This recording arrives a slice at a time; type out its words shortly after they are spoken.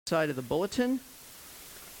side of the bulletin.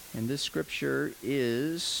 And this scripture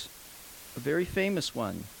is a very famous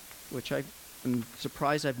one, which I'm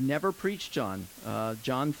surprised I've never preached on.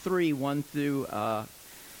 John 3, 13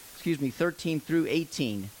 through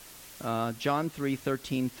 18. John 3,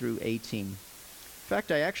 13 through 18. In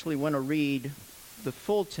fact, I actually want to read the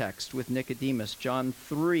full text with Nicodemus, John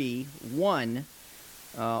 3, 1,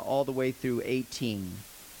 all the way through 18.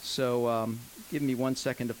 So give me 1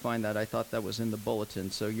 second to find that. I thought that was in the bulletin,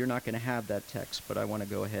 so you're not going to have that text, but I want to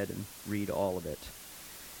go ahead and read all of it.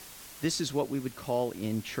 This is what we would call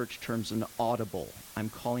in church terms an audible. I'm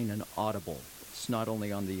calling an audible. It's not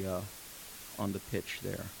only on the pitch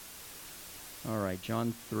there. All right,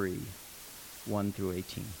 John 3, 1 through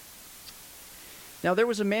 18. Now there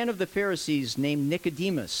was a man of the Pharisees named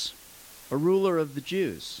Nicodemus, a ruler of the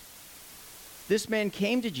Jews. This man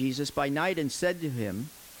came to Jesus by night and said to him,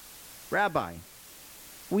 "Rabbi,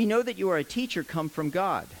 we know that you are a teacher come from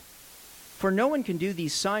God, for no one can do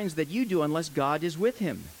these signs that you do unless God is with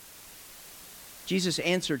him." Jesus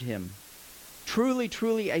answered him, "Truly,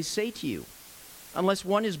 truly, I say to you, unless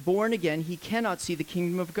one is born again, he cannot see the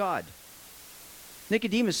kingdom of God."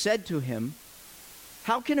 Nicodemus said to him,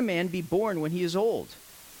 "How can a man be born when he is old?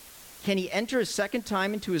 Can he enter a second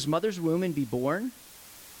time into his mother's womb and be born?"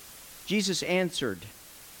 Jesus answered,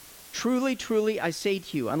 "Truly, truly, I say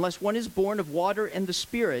to you, unless one is born of water and the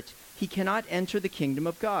Spirit, he cannot enter the kingdom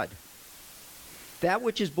of God. That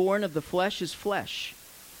which is born of the flesh is flesh,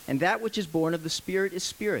 and that which is born of the Spirit is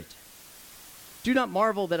spirit. Do not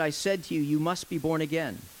marvel that I said to you, you must be born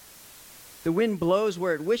again. The wind blows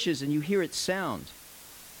where it wishes, and you hear its sound,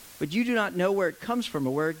 but you do not know where it comes from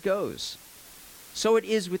or where it goes. So it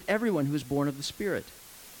is with everyone who is born of the Spirit."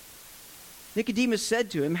 Nicodemus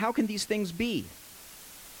said to him, "How can these things be?"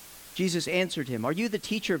 Jesus answered him, "Are you the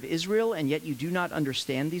teacher of Israel, and yet you do not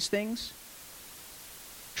understand these things?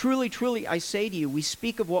 Truly, truly, I say to you, we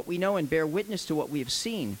speak of what we know and bear witness to what we have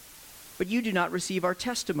seen, but you do not receive our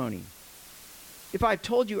testimony. If I have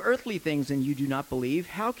told you earthly things and you do not believe,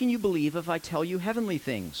 how can you believe if I tell you heavenly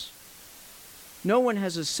things? No one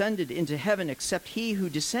has ascended into heaven except he who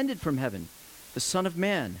descended from heaven, the Son of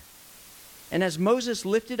Man. And as Moses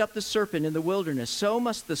lifted up the serpent in the wilderness, so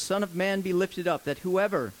must the Son of Man be lifted up, that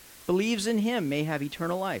whoever believes in him may have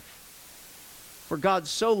eternal life. For God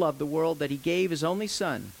so loved the world that he gave his only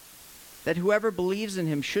Son, that whoever believes in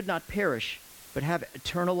him should not perish, but have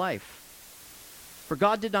eternal life. For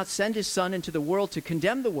God did not send his Son into the world to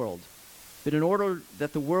condemn the world, but in order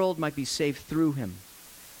that the world might be saved through him.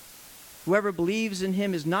 Whoever believes in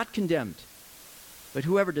him is not condemned, but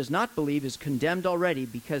whoever does not believe is condemned already,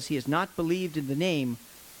 because he has not believed in the name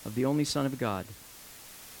of the only Son of God."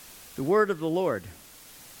 The word of the Lord.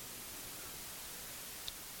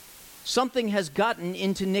 Something has gotten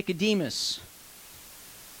into Nicodemus.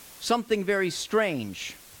 Something very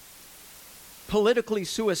strange. Politically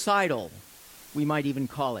suicidal, we might even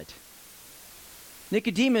call it.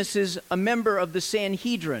 Nicodemus is a member of the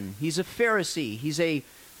Sanhedrin. He's a Pharisee. He's a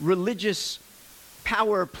religious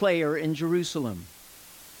power player in Jerusalem.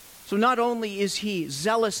 So not only is he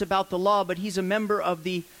zealous about the law, but he's a member of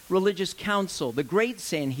the religious council, the great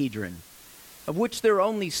Sanhedrin, of which there are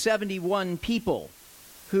only 71 people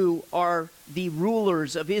who are the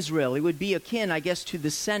rulers of Israel. It would be akin, I guess, to the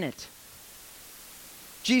Senate.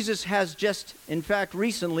 Jesus has just, in fact,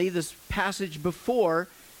 recently, this passage before,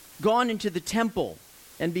 gone into the temple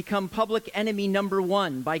and become public enemy number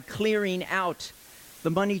one by clearing out the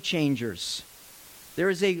money changers. There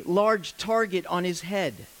is a large target on his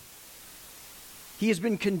head. He has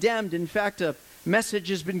been condemned. In fact, a message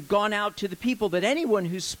has been gone out to the people that anyone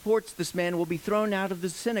who supports this man will be thrown out of the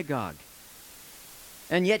synagogue.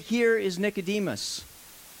 And yet here is Nicodemus,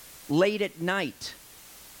 late at night,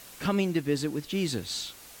 coming to visit with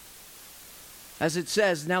Jesus. As it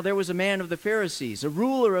says, now there was a man of the Pharisees, a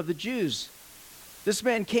ruler of the Jews. This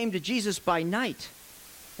man came to Jesus by night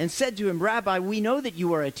and said to him, "Rabbi, we know that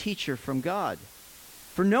you are a teacher from God,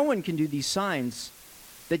 for no one can do these signs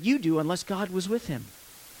that you do unless God was with him."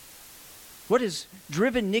 What has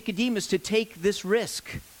driven Nicodemus to take this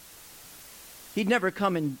risk? He'd never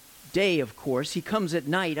come in day, of course. He comes at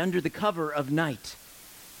night, under the cover of night.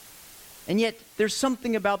 And yet there's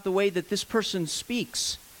something about the way that this person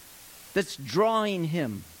speaks that's drawing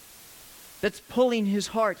him, that's pulling his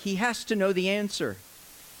heart. He has to know the answer.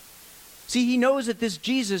 See, he knows that this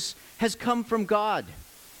Jesus has come from God.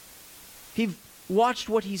 He watched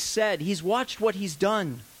what he said. He's watched what he's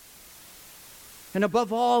done. And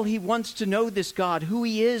above all, he wants to know this God, who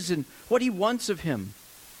he is and what he wants of him.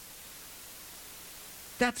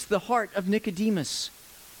 That's the heart of Nicodemus.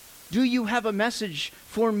 Do you have a message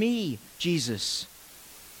for me, Jesus?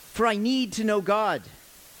 for I need to know God.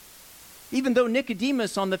 Even though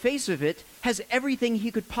Nicodemus, on the face of it, has everything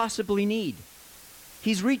he could possibly need.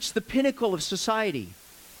 He's reached the pinnacle of society.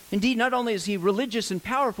 Indeed, not only is he religious and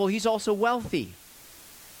powerful, he's also wealthy.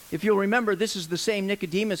 If you'll remember, this is the same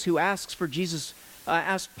Nicodemus who asked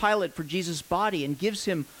Pilate for Jesus' body and gives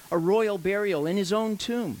him a royal burial in his own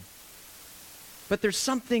tomb. But there's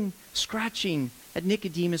something scratching at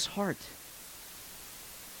Nicodemus' heart.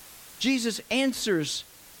 Jesus answers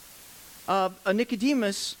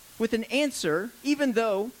Nicodemus with an answer, even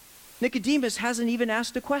though Nicodemus hasn't even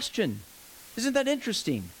asked a question. Isn't that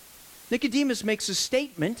interesting? Nicodemus makes a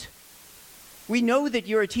statement. We know that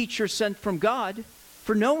you're a teacher sent from God,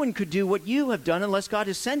 for no one could do what you have done unless God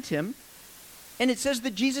has sent him. And it says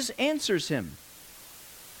that Jesus answers him.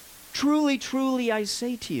 Truly, truly, I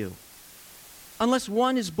say to you, unless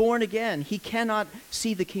one is born again, he cannot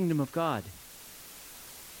see the kingdom of God.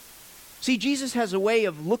 See, Jesus has a way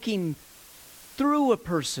of looking through a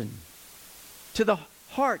person to the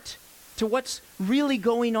heart, to what's really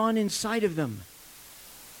going on inside of them.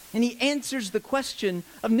 And he answers the question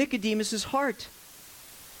of Nicodemus' heart.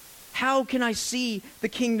 How can I see the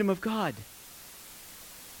kingdom of God?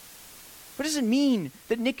 What does it mean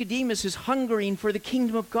that Nicodemus is hungering for the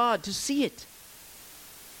kingdom of God, to see it?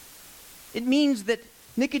 It means that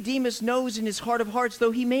Nicodemus knows in his heart of hearts,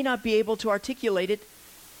 though he may not be able to articulate it,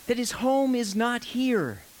 that his home is not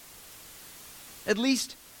here. At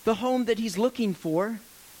least the home that he's looking for.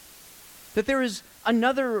 That there is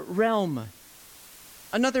another realm,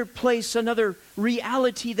 another place, another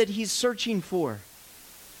reality that he's searching for.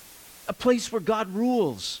 A place where God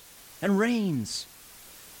rules and reigns.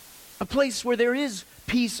 A place where there is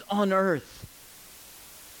peace on earth.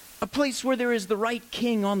 A place where there is the right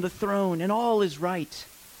king on the throne and all is right.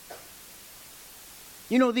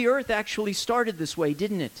 You know, the earth actually started this way,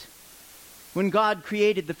 didn't it? When God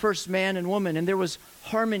created the first man and woman and there was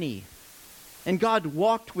harmony and God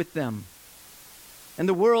walked with them. And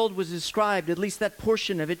the world was described, at least that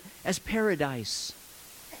portion of it, as paradise.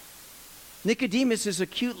 Nicodemus is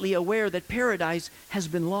acutely aware that paradise has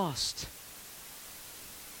been lost.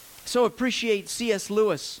 So appreciate C.S.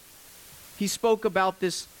 Lewis. He spoke about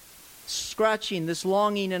this scratching, this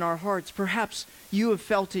longing in our hearts. Perhaps you have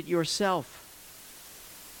felt it yourself.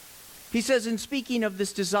 He says, in speaking of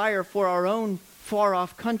this desire for our own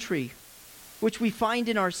far-off country, which we find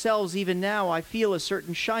in ourselves even now, I feel a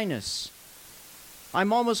certain shyness.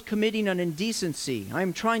 I'm almost committing an indecency.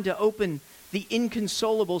 I'm trying to open the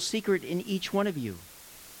inconsolable secret in each one of you.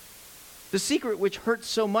 The secret which hurts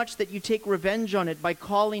so much that you take revenge on it by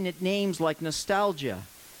calling it names like nostalgia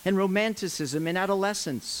and romanticism and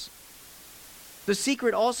adolescence. The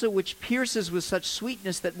secret also which pierces with such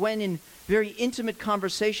sweetness that when in very intimate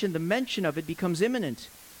conversation the mention of it becomes imminent,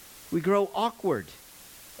 we grow awkward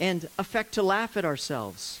and affect to laugh at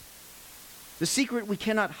ourselves. The secret we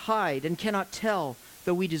cannot hide and cannot tell,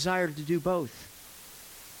 though we desire to do both.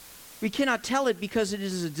 We cannot tell it because it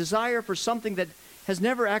is a desire for something that has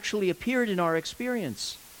never actually appeared in our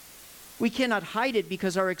experience. We cannot hide it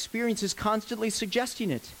because our experience is constantly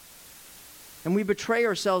suggesting it. And we betray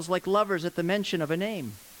ourselves like lovers at the mention of a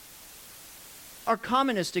name. Our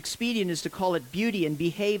commonest expedient is to call it beauty and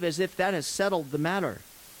behave as if that has settled the matter.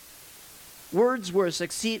 Wordsworth's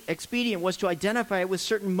expedient was to identify it with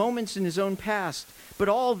certain moments in his own past, but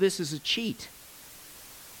all this is a cheat.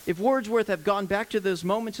 If Wordsworth had gone back to those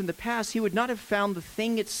moments in the past, he would not have found the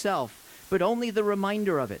thing itself, but only the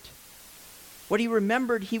reminder of it. What he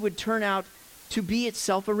remembered, he would turn out to be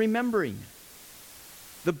itself a remembering.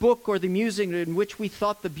 The book or the music in which we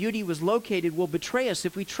thought the beauty was located will betray us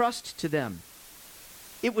if we trust to them.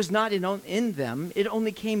 It was not in them, it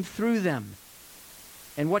only came through them.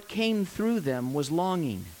 And what came through them was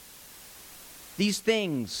longing. These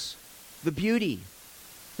things, the beauty,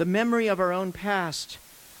 the memory of our own past,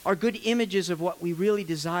 are good images of what we really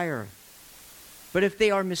desire. But if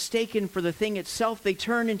they are mistaken for the thing itself, they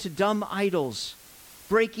turn into dumb idols,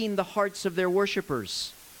 breaking the hearts of their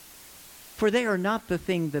worshipers. For they are not the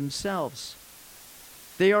thing themselves.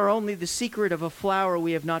 They are only the secret of a flower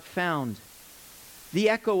we have not found, the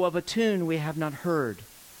echo of a tune we have not heard,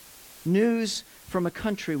 news from a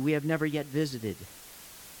country we have never yet visited.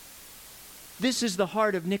 This is the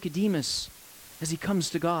heart of Nicodemus as he comes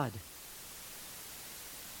to God.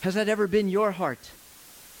 Has that ever been your heart?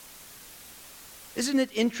 Isn't it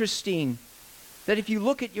interesting that if you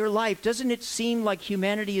look at your life, doesn't it seem like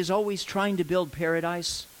humanity is always trying to build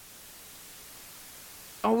paradise?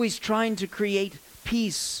 Always trying to create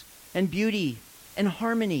peace and beauty and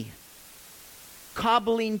harmony.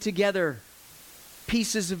 Cobbling together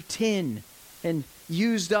pieces of tin and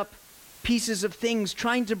used up pieces of things,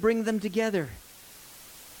 trying to bring them together.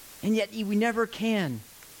 And yet we never can.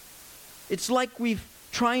 It's like we've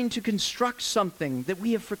trying to construct something that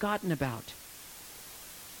we have forgotten about.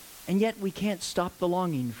 And yet we can't stop the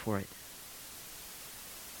longing for it.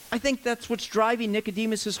 I think that's what's driving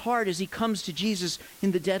Nicodemus' heart as he comes to Jesus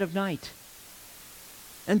in the dead of night.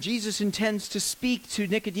 And Jesus intends to speak to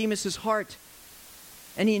Nicodemus' heart,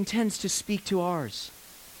 and he intends to speak to ours.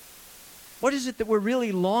 What is it that we're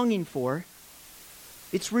really longing for?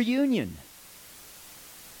 It's reunion.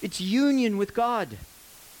 It's union with God.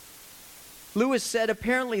 Lewis said,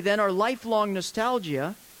 apparently then our lifelong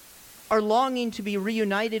nostalgia, our longing to be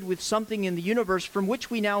reunited with something in the universe from which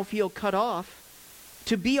we now feel cut off,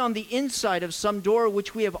 to be on the inside of some door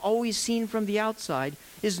which we have always seen from the outside,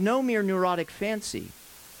 is no mere neurotic fancy,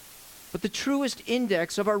 but the truest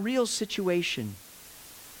index of our real situation.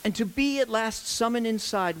 And to be at last summoned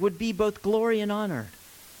inside would be both glory and honor,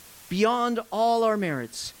 beyond all our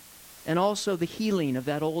merits, and also the healing of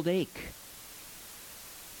that old ache.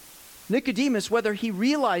 Nicodemus, whether he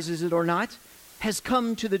realizes it or not, has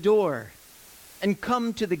come to the door and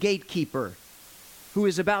come to the gatekeeper who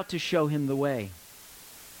is about to show him the way.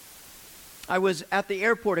 I was at the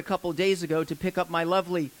airport a couple days ago to pick up my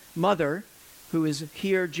lovely mother, who is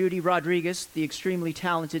here, Judy Rodriguez, the extremely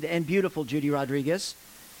talented and beautiful Judy Rodriguez.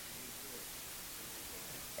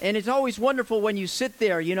 And it's always wonderful when you sit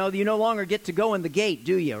there, you no longer get to go in the gate,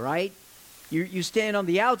 do you, right? You stand on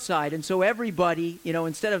the outside, and so everybody,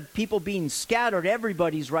 instead of people being scattered,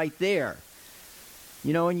 everybody's right there.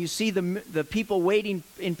 And you see the people waiting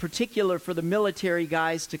in particular for the military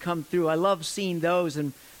guys to come through. I love seeing those,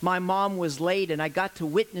 and my mom was late, and I got to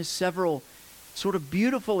witness several sort of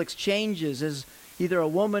beautiful exchanges as either a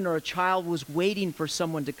woman or a child was waiting for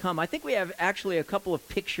someone to come. I think we have actually a couple of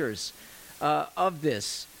pictures of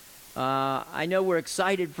this. I know we're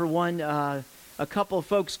excited for one. A couple of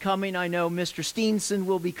folks coming. I know Mr. Steenson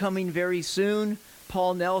will be coming very soon.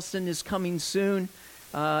 Paul Nelson is coming soon.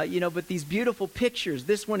 But these beautiful pictures.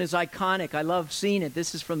 This one is iconic. I love seeing it.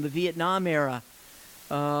 This is from the Vietnam era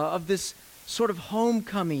of this sort of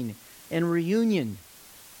homecoming and reunion.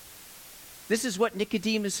 This is what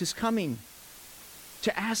Nicodemus is coming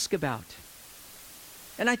to ask about.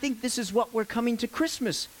 And I think this is what we're coming to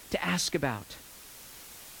Christmas to ask about.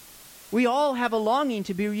 We all have a longing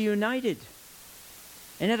to be reunited.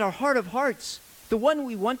 And at our heart of hearts, the one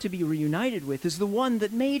we want to be reunited with is the one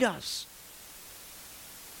that made us.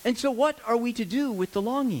 And so what are we to do with the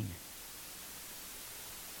longing?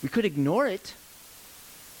 We could ignore it.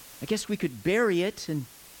 I guess we could bury it and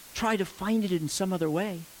try to find it in some other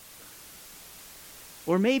way.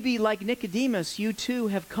 Or maybe, like Nicodemus, you too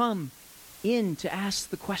have come in to ask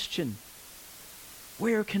the question,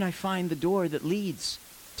 where can I find the door that leads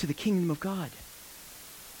to the kingdom of God?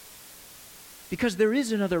 Because there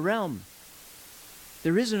is another realm.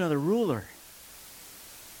 There is another ruler.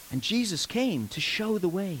 And Jesus came to show the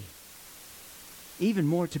way. Even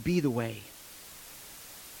more, to be the way.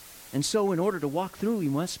 And so in order to walk through, we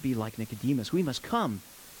must be like Nicodemus. We must come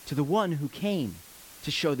to the one who came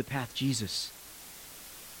to show the path, Jesus.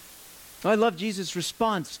 I love Jesus'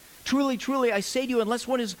 response. Truly, truly, I say to you, unless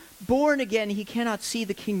one is born again, he cannot see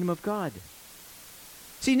the kingdom of God.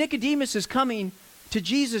 See, Nicodemus is coming to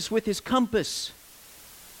Jesus with his compass.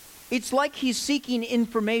 It's like he's seeking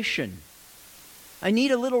information. I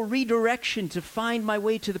need a little redirection to find my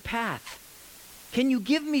way to the path. Can you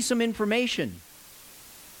give me some information?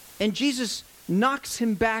 And Jesus knocks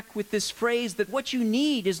him back with this phrase that what you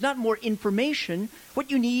need is not more information,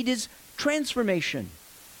 what you need is transformation.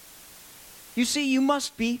 You see, you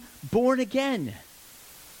must be born again.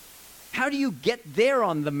 How do you get there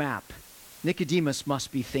on the map? Nicodemus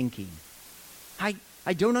must be thinking.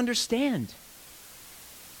 I don't understand.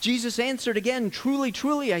 Jesus answered again, truly,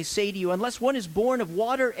 truly, I say to you, unless one is born of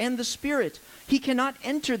water and the Spirit, he cannot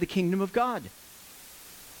enter the kingdom of God.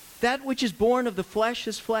 That which is born of the flesh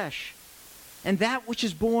is flesh, and that which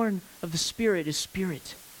is born of the Spirit is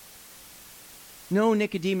spirit. No,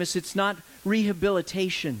 Nicodemus, it's not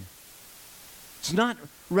rehabilitation. It's not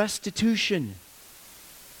restitution.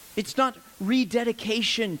 It's not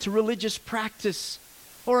rededication to religious practice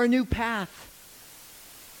or a new path.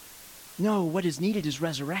 No, what is needed is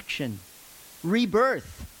resurrection,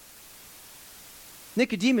 rebirth.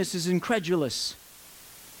 Nicodemus is incredulous,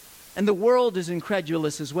 and the world is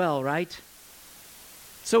incredulous as well, right?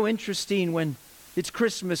 So interesting when it's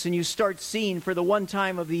Christmas and you start seeing for the one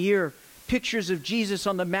time of the year pictures of Jesus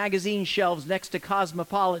on the magazine shelves next to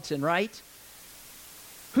Cosmopolitan, right?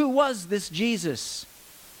 Who was this Jesus?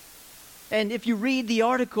 And if you read the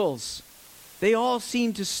articles, they all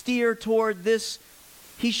seem to steer toward this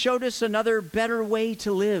He showed us another better way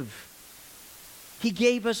to live. He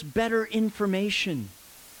gave us better information.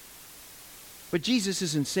 But Jesus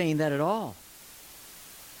isn't saying that at all.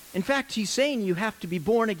 In fact, he's saying you have to be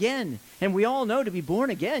born again. And we all know to be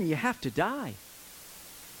born again, you have to die.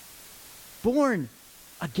 Born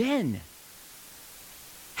again.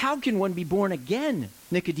 How can one be born again?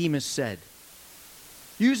 Nicodemus said.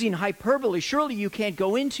 Using hyperbole, surely you can't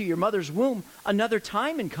go into your mother's womb another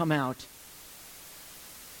time and come out.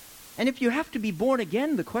 And if you have to be born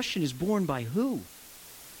again, the question is, born by who?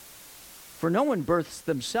 For no one births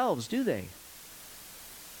themselves, do they?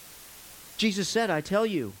 Jesus said, I tell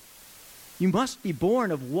you, you must be born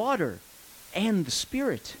of water and the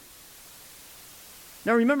Spirit.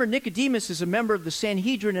 Now remember, Nicodemus is a member of the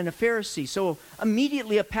Sanhedrin and a Pharisee, so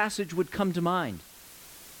immediately a passage would come to mind.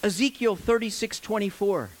 Ezekiel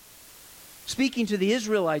 36:24. Speaking to the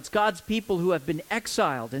Israelites, God's people who have been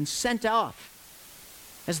exiled and sent off,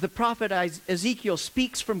 as the prophet Ezekiel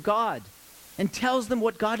speaks from God and tells them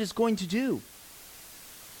what God is going to do.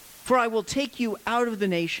 For I will take you out of the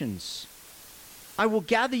nations. I will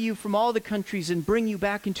gather you from all the countries and bring you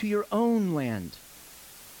back into your own land.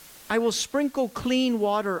 I will sprinkle clean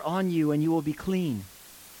water on you, and you will be clean.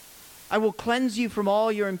 I will cleanse you from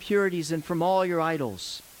all your impurities and from all your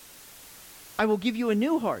idols. I will give you a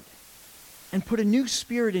new heart and put a new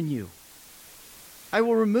spirit in you. I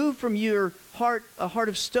will remove from your heart a heart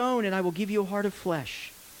of stone, and I will give you a heart of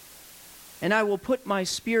flesh. And I will put my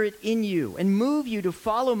spirit in you and move you to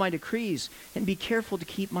follow my decrees and be careful to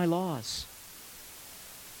keep my laws.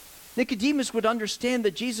 Nicodemus would understand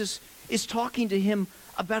that Jesus is talking to him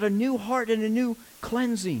about a new heart and a new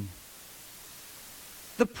cleansing.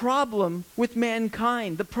 The problem with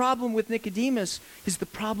mankind, the problem with Nicodemus, is the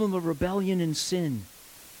problem of rebellion and sin.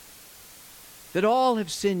 That all have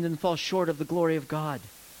sinned and fall short of the glory of God.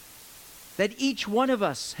 That each one of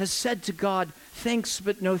us has said to God, thanks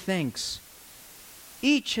but no thanks.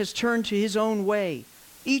 Each has turned to his own way.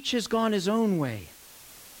 Each has gone his own way.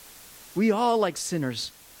 We all, like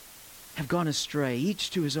sinners, have gone astray,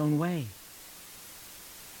 each to his own way.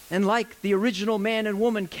 And like the original man and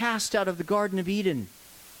woman cast out of the Garden of Eden,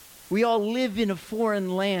 we all live in a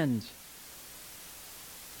foreign land,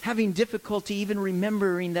 having difficulty even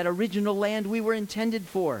remembering that original land we were intended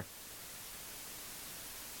for.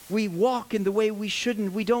 We walk in the way we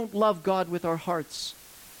shouldn't. We don't love God with our hearts.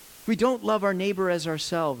 We don't love our neighbor as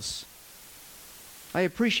ourselves. I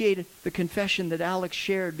appreciate the confession that Alex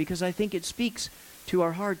shared because I think it speaks to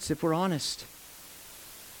our hearts if we're honest.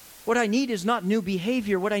 What I need is not new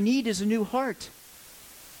behavior. What I need is a new heart.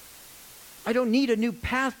 I don't need a new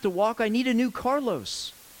path to walk. I need a new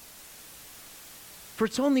Carlos. For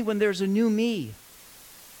it's only when there's a new me,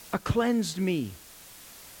 a cleansed me,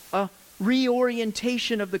 a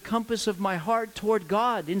reorientation of the compass of my heart toward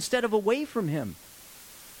God instead of away from Him,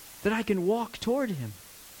 that I can walk toward Him.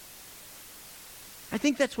 I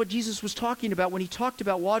think that's what Jesus was talking about when He talked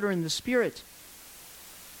about water and the Spirit.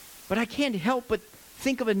 But I can't help but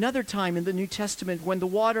think of another time in the New Testament when the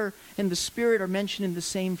water and the Spirit are mentioned in the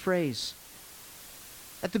same phrase.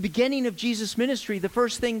 At the beginning of Jesus' ministry, the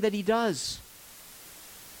first thing that He does,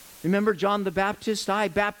 remember John the Baptist? I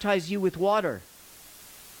baptize you with water,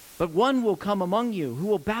 but one will come among you who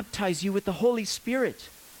will baptize you with the Holy Spirit.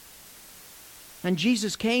 And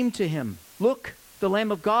Jesus came to him. Look, the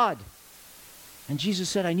Lamb of God. And Jesus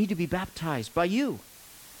said, I need to be baptized by you.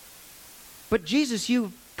 But Jesus,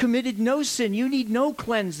 you committed no sin. You need no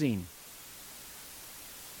cleansing.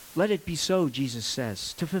 Let it be so, Jesus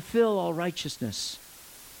says, to fulfill all righteousness.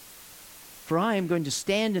 For I am going to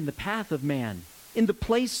stand in the path of man, in the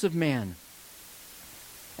place of man.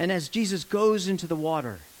 And as Jesus goes into the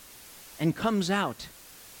water and comes out,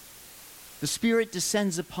 the Spirit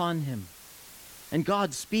descends upon him. And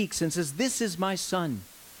God speaks and says, this is my Son,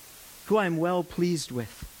 who I am well pleased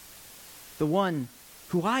with, the one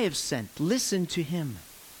who I have sent. Listen to him.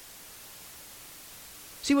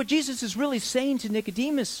 See, what Jesus is really saying to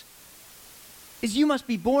Nicodemus is you must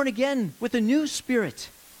be born again with a new spirit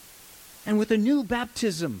and with a new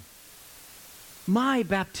baptism. My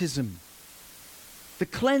baptism. The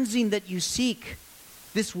cleansing that you seek,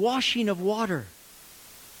 this washing of water,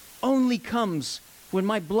 only comes when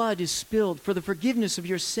my blood is spilled for the forgiveness of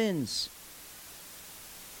your sins.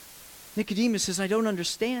 Nicodemus says, I don't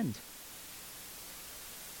understand.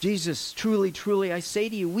 Jesus, truly, truly, I say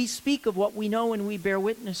to you, we speak of what we know and we bear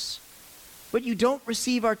witness, but you don't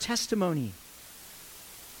receive our testimony.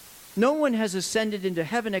 No one has ascended into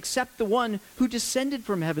heaven except the one who descended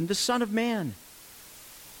from heaven, the Son of Man.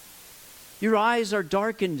 Your eyes are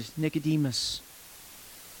darkened, Nicodemus.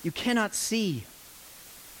 You cannot see,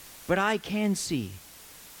 but I can see.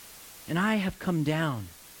 and I have come down.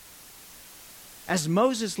 As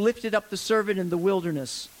Moses lifted up the servant in the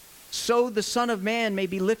wilderness, so the Son of Man may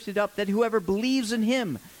be lifted up, that whoever believes in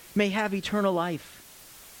him may have eternal life.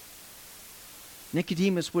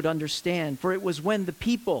 Nicodemus would understand, for it was when the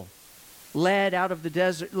people led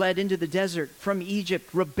into the desert from Egypt,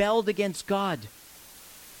 rebelled against God,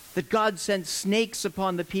 that God sent snakes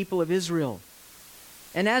upon the people of Israel.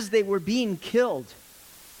 And as they were being killed,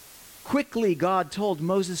 quickly God told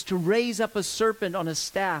Moses to raise up a serpent on a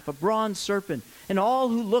staff, a bronze serpent, and all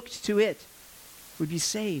who looked to it would be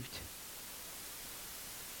saved.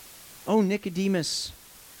 Oh, Nicodemus,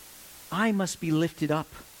 I must be lifted up.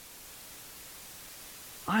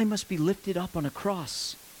 I must be lifted up on a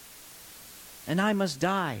cross, and I must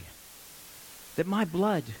die, that my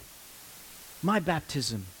blood, my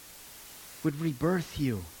baptism, would rebirth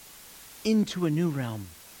you into a new realm.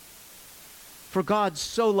 For God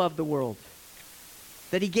so loved the world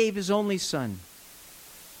that he gave his only Son,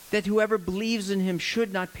 that whoever believes in him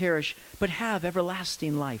should not perish, but have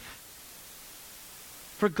everlasting life.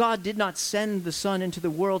 For God did not send the Son into the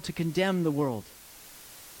world to condemn the world,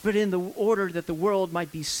 but in the order that the world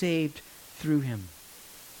might be saved through him.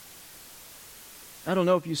 I don't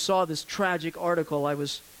know if you saw this tragic article. I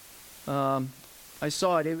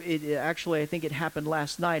saw it. It actually, I think it happened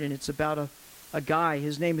last night, and it's about a guy.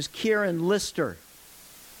 His name is Kieran Lister.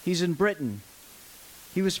 He's in Britain.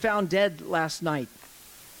 He was found dead last night.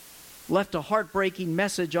 Left a heartbreaking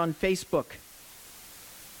message on Facebook.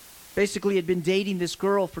 Basically, had been dating this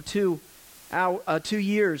girl for 2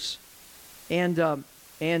 years, and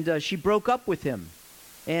she broke up with him.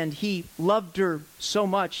 And he loved her so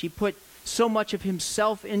much. He put so much of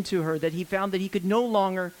himself into her that he found that he could no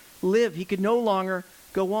longer live. He could no longer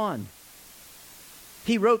go on.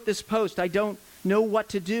 He wrote this post, "I don't know what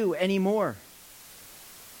to do anymore."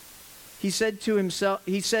 He said to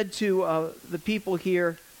the people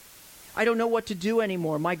here, "I don't know what to do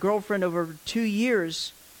anymore. My girlfriend over 2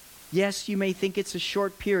 years, yes, you may think it's a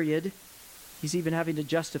short period," he's even having to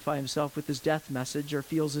justify himself with his death message, or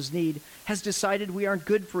feels his need, "has decided we aren't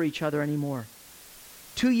good for each other anymore.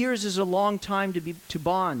 2 years is a long time to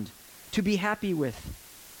bond, to be happy with.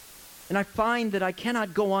 And I find that I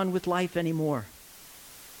cannot go on with life anymore."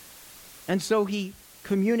 And so he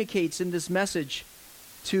communicates in this message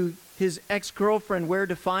to his ex-girlfriend where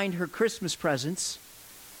to find her Christmas presents,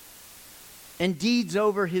 and deeds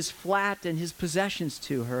over his flat and his possessions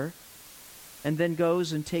to her, and then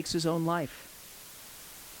goes and takes his own life.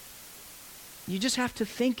 You just have to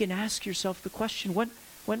think and ask yourself the question, what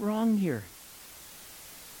went wrong here?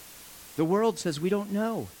 The world says we don't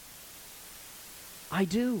know. I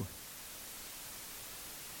do.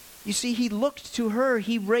 You see, he looked to her,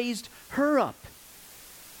 he raised her up,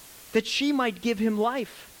 that she might give him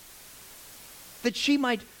life, that she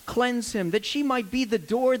might cleanse him, that she might be the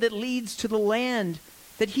door that leads to the land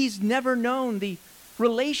that he's never known, the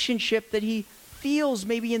relationship that he feels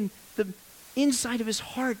maybe in the inside of his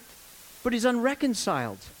heart, but is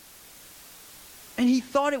unreconciled. And he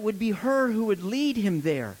thought it would be her who would lead him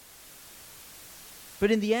there.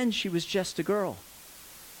 But in the end, she was just a girl.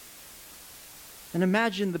 And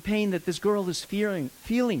imagine the pain that this girl is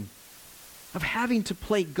feeling of having to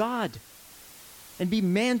play God and be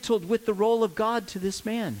mantled with the role of God to this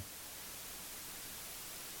man.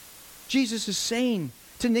 Jesus is saying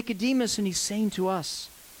to Nicodemus, and he's saying to us,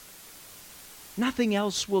 nothing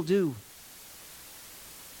else will do.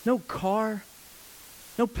 No car,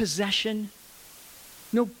 no possession,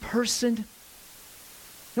 no person,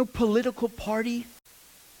 no political party,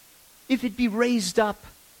 if it be raised up,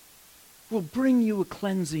 will bring you a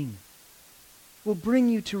cleansing, will bring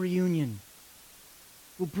you to reunion,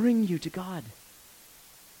 will bring you to God.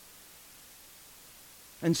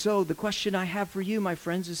 And so the question I have for you, my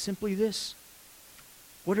friends, is simply this.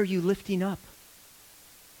 What are you lifting up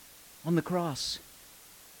on the cross?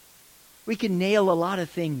 We can nail a lot of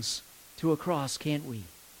things to a cross, can't we?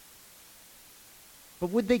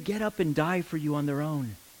 But would they get up and die for you on their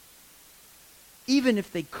own? Even if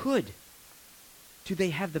they could, do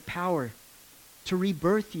they have the power to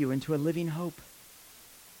rebirth you into a living hope?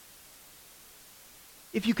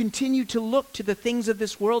 If you continue to look to the things of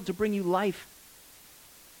this world to bring you life,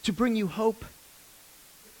 to bring you hope,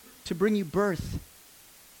 to bring you birth,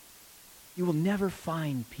 you will never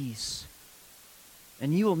find peace.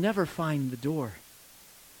 And you will never find the door,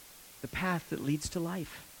 the path that leads to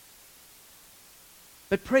life.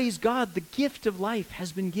 But praise God, the gift of life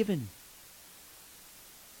has been given.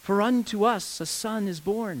 For unto us a son is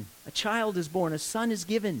born, a child is born, a son is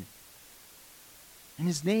given. And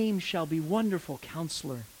his name shall be Wonderful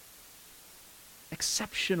Counselor,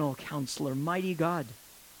 Exceptional Counselor, Mighty God,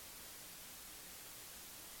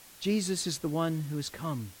 Jesus is the one who has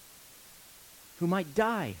come, who might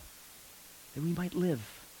die, that we might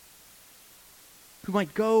live, who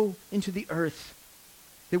might go into the earth,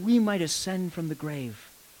 that we might ascend from the grave,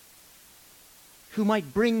 who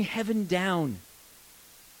might bring heaven down,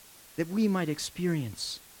 that we might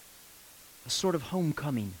experience a sort of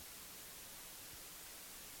homecoming.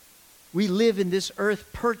 We live in this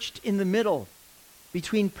earth perched in the middle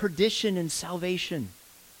between perdition and salvation.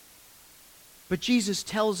 But Jesus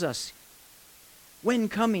tells us, when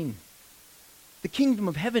coming, the kingdom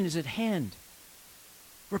of heaven is at hand.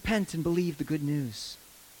 Repent and believe the good news.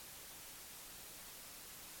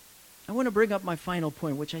 I want to bring up my final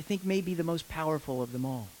point, which I think may be the most powerful of them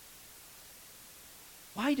all.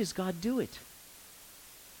 Why does God do it?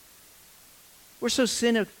 We're so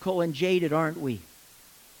cynical and jaded, aren't we?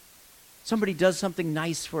 Somebody does something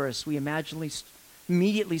nice for us, we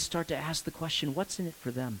immediately start to ask the question, what's in it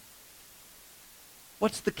for them?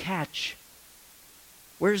 What's the catch?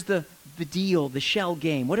 Where's the deal, the shell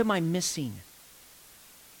game? What am I missing?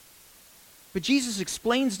 But Jesus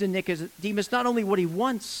explains to Nicodemus not only what he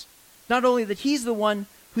wants, not only that he's the one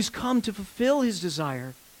who's come to fulfill his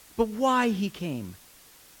desire, but why he came.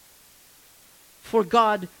 For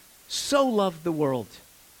God so loved the world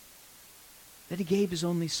that he gave his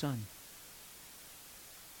only Son.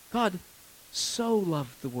 God so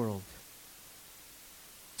loved the world.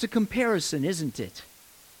 It's a comparison, isn't it?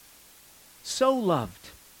 So loved.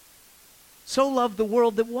 So loved the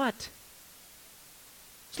world that what?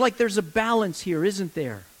 It's like there's a balance here, isn't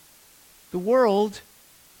there? The world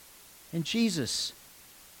and Jesus.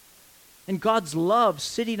 And God's love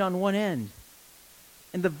sitting on one end.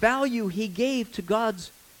 And the value he gave to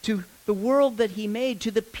the world that he made,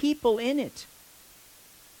 to the people in it.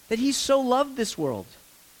 That he so loved this world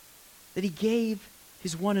that he gave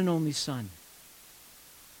his one and only Son.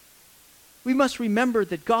 We must remember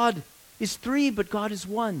that God is three, but God is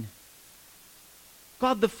one.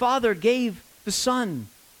 God the Father gave the Son.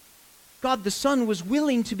 God the Son was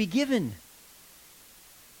willing to be given.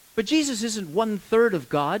 But Jesus isn't 1/3 of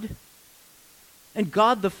God. And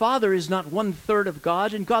God the Father is not 1/3 of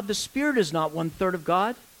God. And God the Spirit is not 1/3 of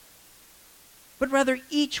God. But rather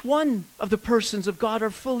each one of the persons of God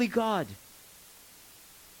are fully God.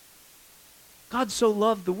 God so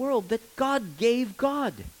loved the world that God gave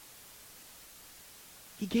God.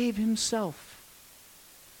 He gave himself.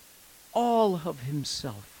 All of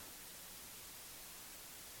himself.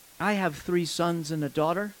 I have 3 sons and a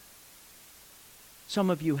daughter. Some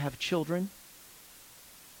of you have children.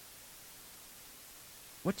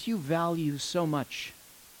 What do you value so much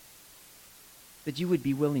that you would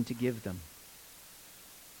be willing to give them?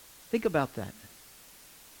 Think about that.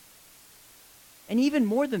 And even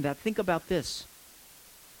more than that, think about this.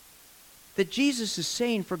 That Jesus is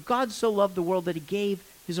saying, for God so loved the world that he gave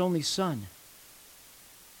his only Son.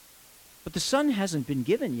 But the Son hasn't been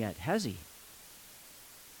given yet, has he?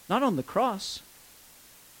 Not on the cross.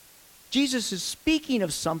 Jesus is speaking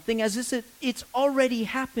of something as if it's already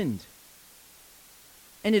happened.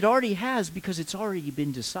 And it already has, because it's already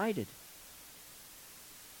been decided.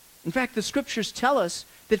 In fact, the scriptures tell us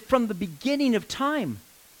that from the beginning of time,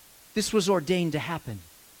 this was ordained to happen.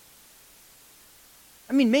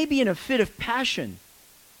 I mean, maybe in a fit of passion,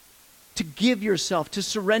 to give yourself, to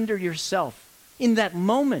surrender yourself in that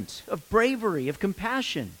moment of bravery, of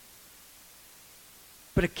compassion.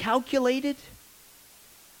 But a calculated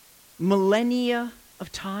millennia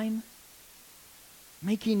of time,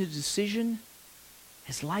 making a decision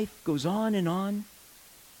as life goes on,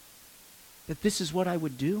 that this is what I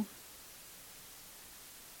would do.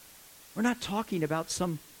 We're not talking about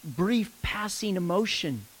some brief passing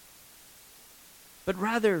emotion, but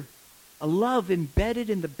rather a love embedded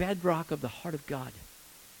in the bedrock of the heart of God.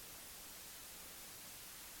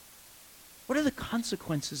 What are the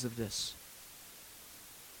consequences of this?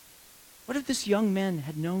 What if this young man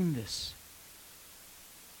had known this?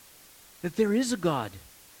 That there is a God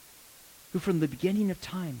who from the beginning of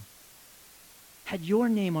time had your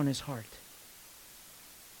name on his heart,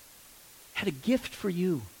 had a gift for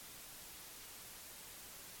you,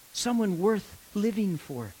 someone worth living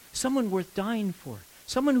for, someone worth dying for,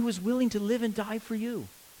 someone who is willing to live and die for you.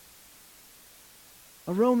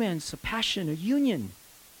 A romance, a passion, a union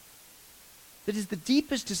that is the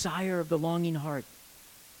deepest desire of the longing heart.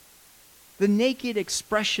 The naked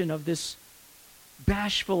expression of this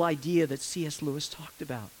bashful idea that C.S. Lewis talked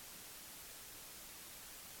about.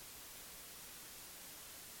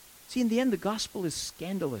 See, in the end, the gospel is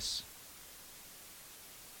scandalous.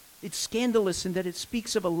 It's scandalous in that it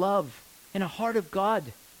speaks of a love and a heart of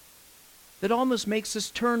God that almost makes us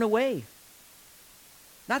turn away.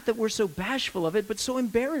 Not that we're so bashful of it, but so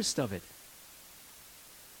embarrassed of it.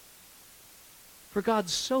 For God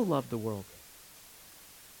so loved the world.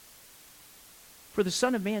 For the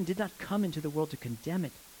Son of Man did not come into the world to condemn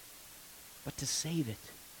it, but to save it.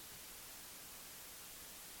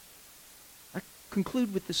 I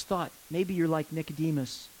conclude with this thought. Maybe you're like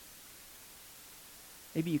Nicodemus.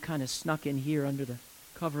 Maybe you kind of snuck in here under the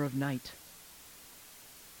cover of night.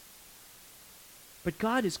 But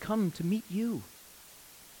God has come to meet you,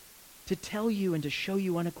 to tell you and to show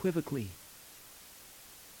you unequivocally.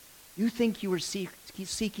 You think you were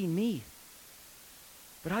seeking me,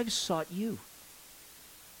 but I've sought you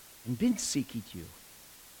and been seeking you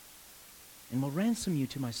and will ransom you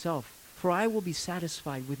to myself, for I will be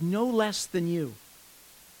satisfied with no less than you,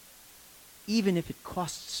 even if it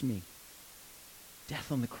costs me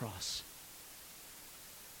death on the cross.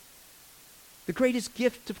 The greatest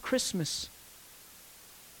gift of Christmas,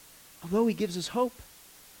 although he gives us hope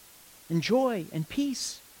and joy and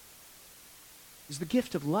peace, is the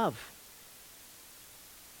gift of love.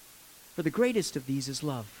 For the greatest of these is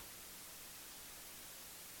love.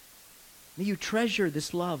 May you treasure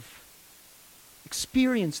this love,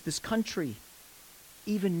 experience this country,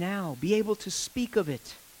 even now, be able to speak of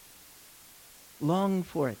it, long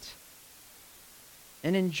for it,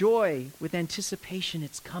 and enjoy with anticipation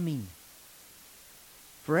its coming.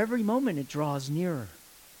 For every moment it draws nearer,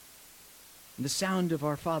 and the sound of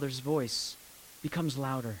our Father's voice becomes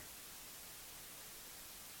louder.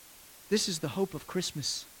 This is the hope of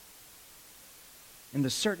Christmas and the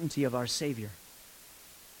certainty of our Savior.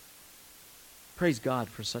 Praise God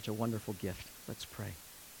for such a wonderful gift. Let's pray.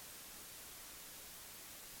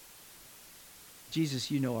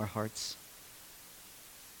 Jesus, you know our hearts.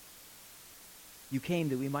 You came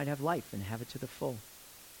that we might have life and have it to the full.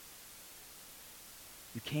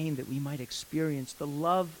 You came that we might experience the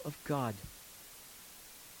love of God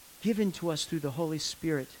given to us through the Holy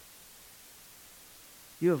Spirit.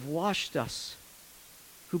 You have washed us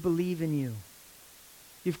who believe in you.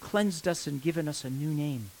 You've cleansed us and given us a new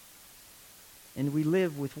name. And we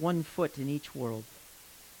live with one foot in each world.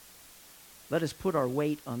 Let us put our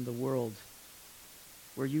weight on the world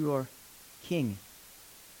where you are King.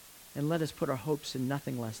 And let us put our hopes in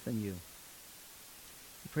nothing less than you.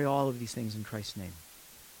 We pray all of these things in Christ's name.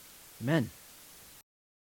 Amen.